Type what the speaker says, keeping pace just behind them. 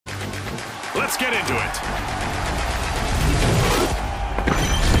Let's get into it.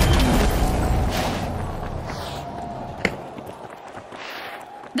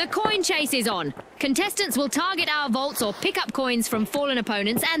 The coin chase is on. Contestants will target our vaults or pick up coins from fallen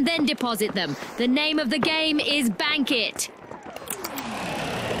opponents and then deposit them. The name of the game is Bank It.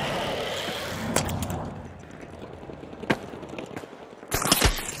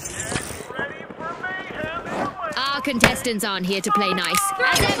 Our contestants aren't here to play nice,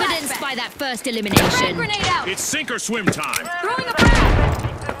 as evidenced by that first elimination. Grenade out. It's sink or swim time. Throwing a frag.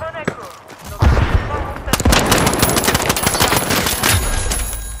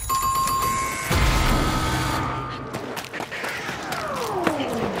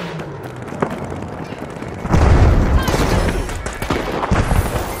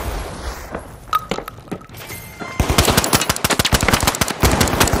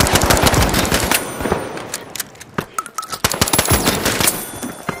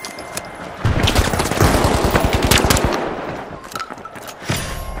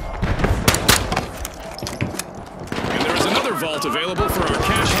 Vault available for our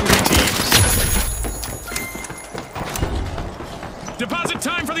cash-hungry teams. Deposit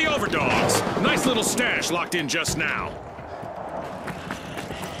time for the overdogs. Nice little stash locked in just now.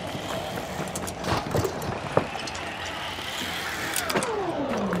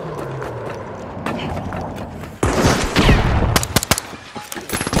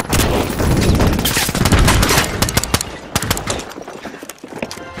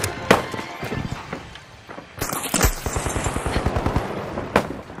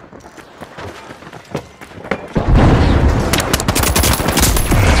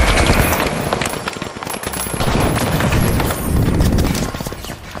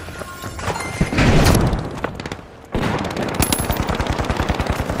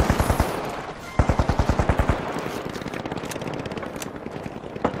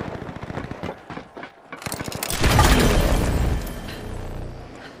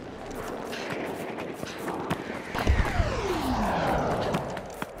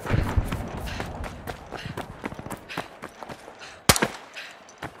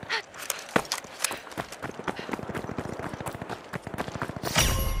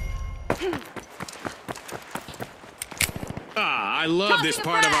 I love this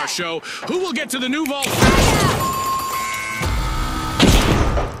part of our show. Who will get to the new vault?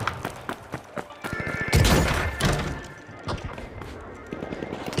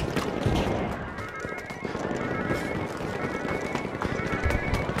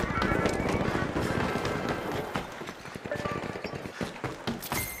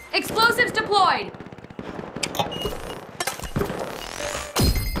 Explosives deployed.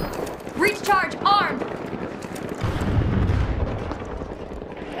 Reach charge armed.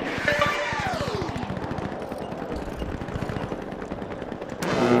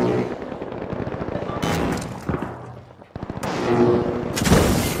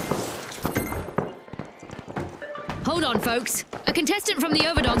 Hold on, folks. A contestant from the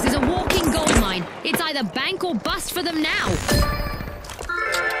Overdogs is a walking gold mine. It's either bank or bust for them now.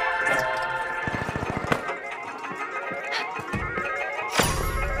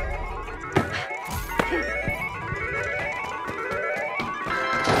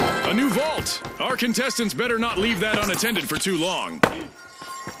 A new vault! Our contestants better not leave that unattended for too long.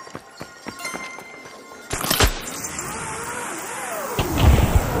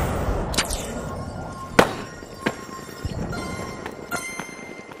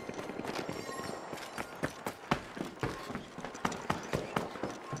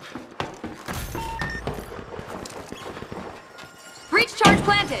 Breach charge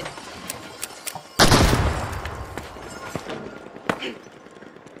planted.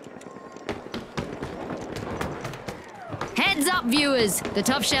 Heads up, viewers! The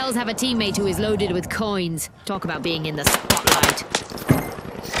Tough Shells have a teammate who is loaded with coins. Talk about being in the spotlight.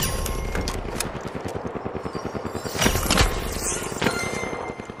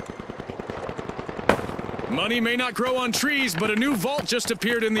 Money may not grow on trees, but a new vault just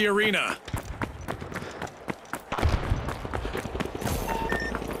appeared in the arena.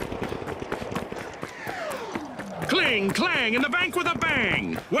 Cling, clang, and the bank with a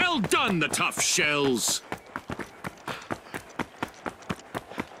bang! Well done, the Tough Shells!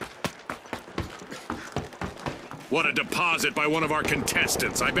 What a deposit by one of our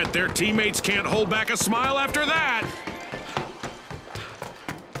contestants. I bet their teammates can't hold back a smile after that.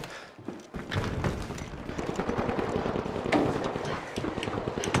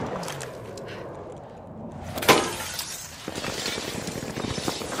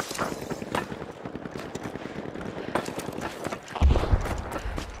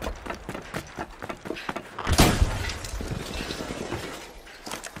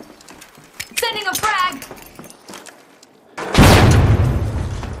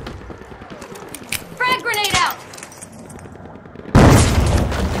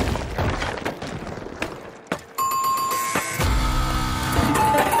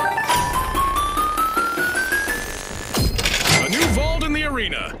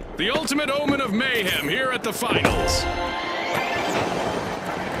 Arena. The ultimate omen of mayhem here at the finals.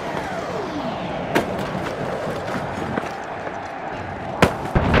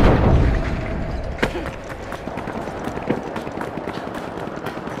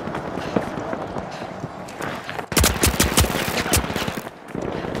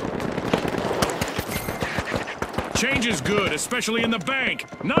 Change is good, especially in the bank.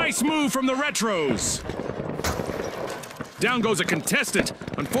 Nice move from the retros. Down goes a contestant.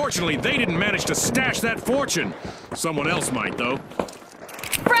 Unfortunately, they didn't manage to stash that fortune. Someone else might, though.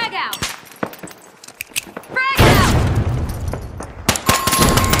 Frag out! Frag out!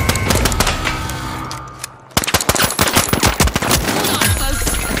 Hold on, folks.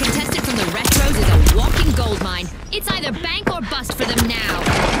 A contestant from the retros is a walking gold mine. It's either bank or bust for them now.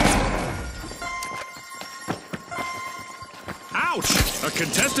 Ouch! A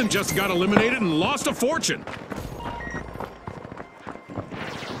contestant just got eliminated and lost a fortune.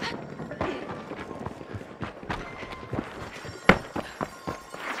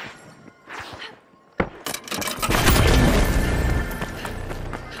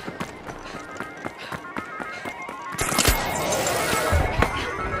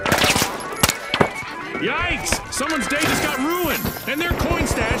 Yikes! Someone's day just got ruined, and their coin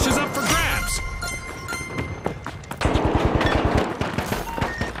stash is up for grabs.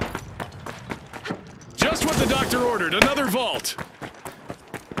 Just what the doctor ordered, another vault.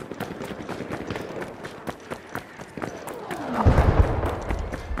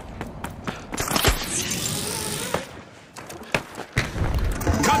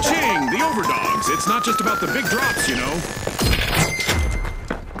 Ka-ching! The overdogs. It's not just about the big drops, you know.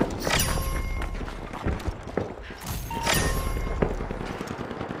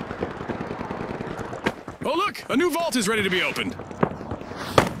 Oh look! A new vault is ready to be opened.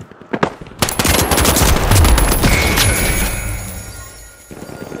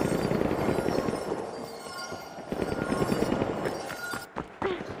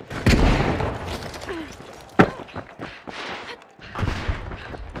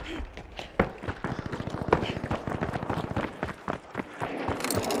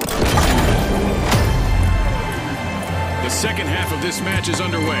 The second half of this match is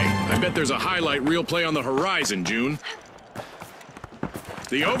underway. I bet there's a highlight reel play on the horizon, June.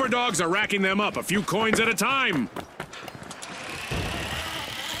 The overdogs are racking them up, a few coins at a time.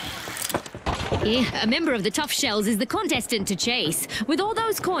 A member of the Tough Shells is the contestant to chase. With all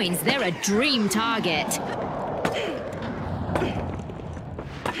those coins, they're a dream target.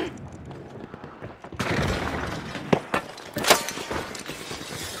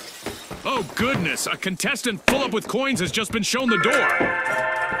 Oh goodness, a contestant full up with coins has just been shown the door.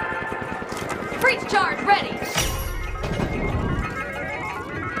 Breach charge ready!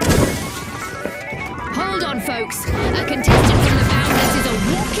 Hold on, folks. A contestant from the Boundless is a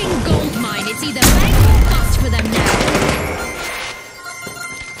walking gold mine. It's either bank or bust for them now.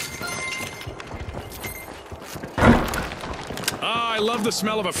 Ah, I love the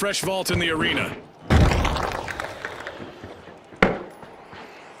smell of a fresh vault in the arena.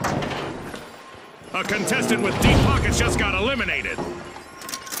 A contestant with deep pockets just got eliminated.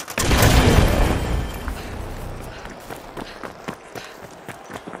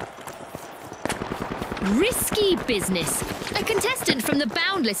 Risky business. A contestant from the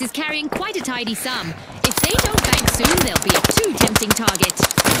Boundless is carrying quite a tidy sum. If they don't bank soon, they'll be a too tempting target.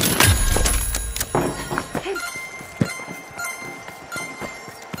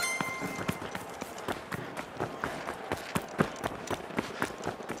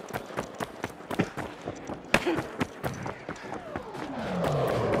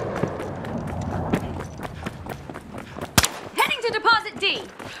 Heading to deposit D!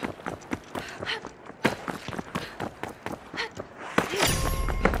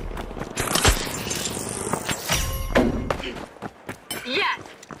 Yes!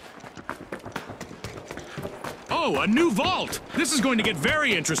 Oh, a new vault! This is going to get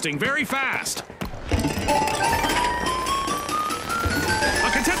very interesting very fast. A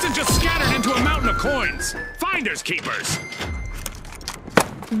contestant just scattered into a mountain of coins. Finders keepers.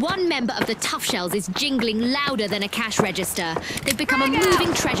 One member of the Tough Shells is jingling louder than a cash register. They've become a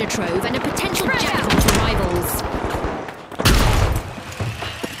moving treasure trove and a potential jackpot for rivals.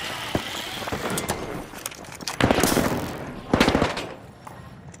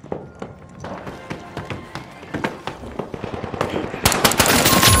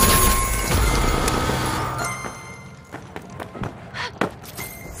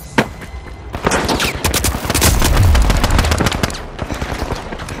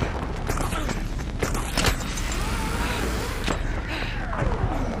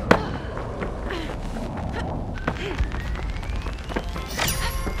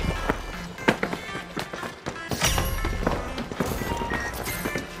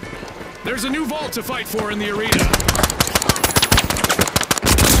 There's a new vault to fight for in the arena.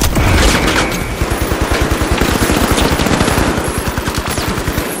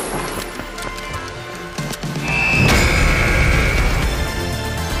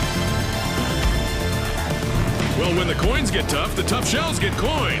 Well, when the coins get tough, the tough shells get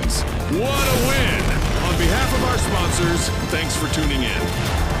coins. What a win! On behalf of our sponsors, thanks for tuning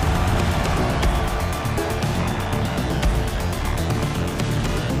in.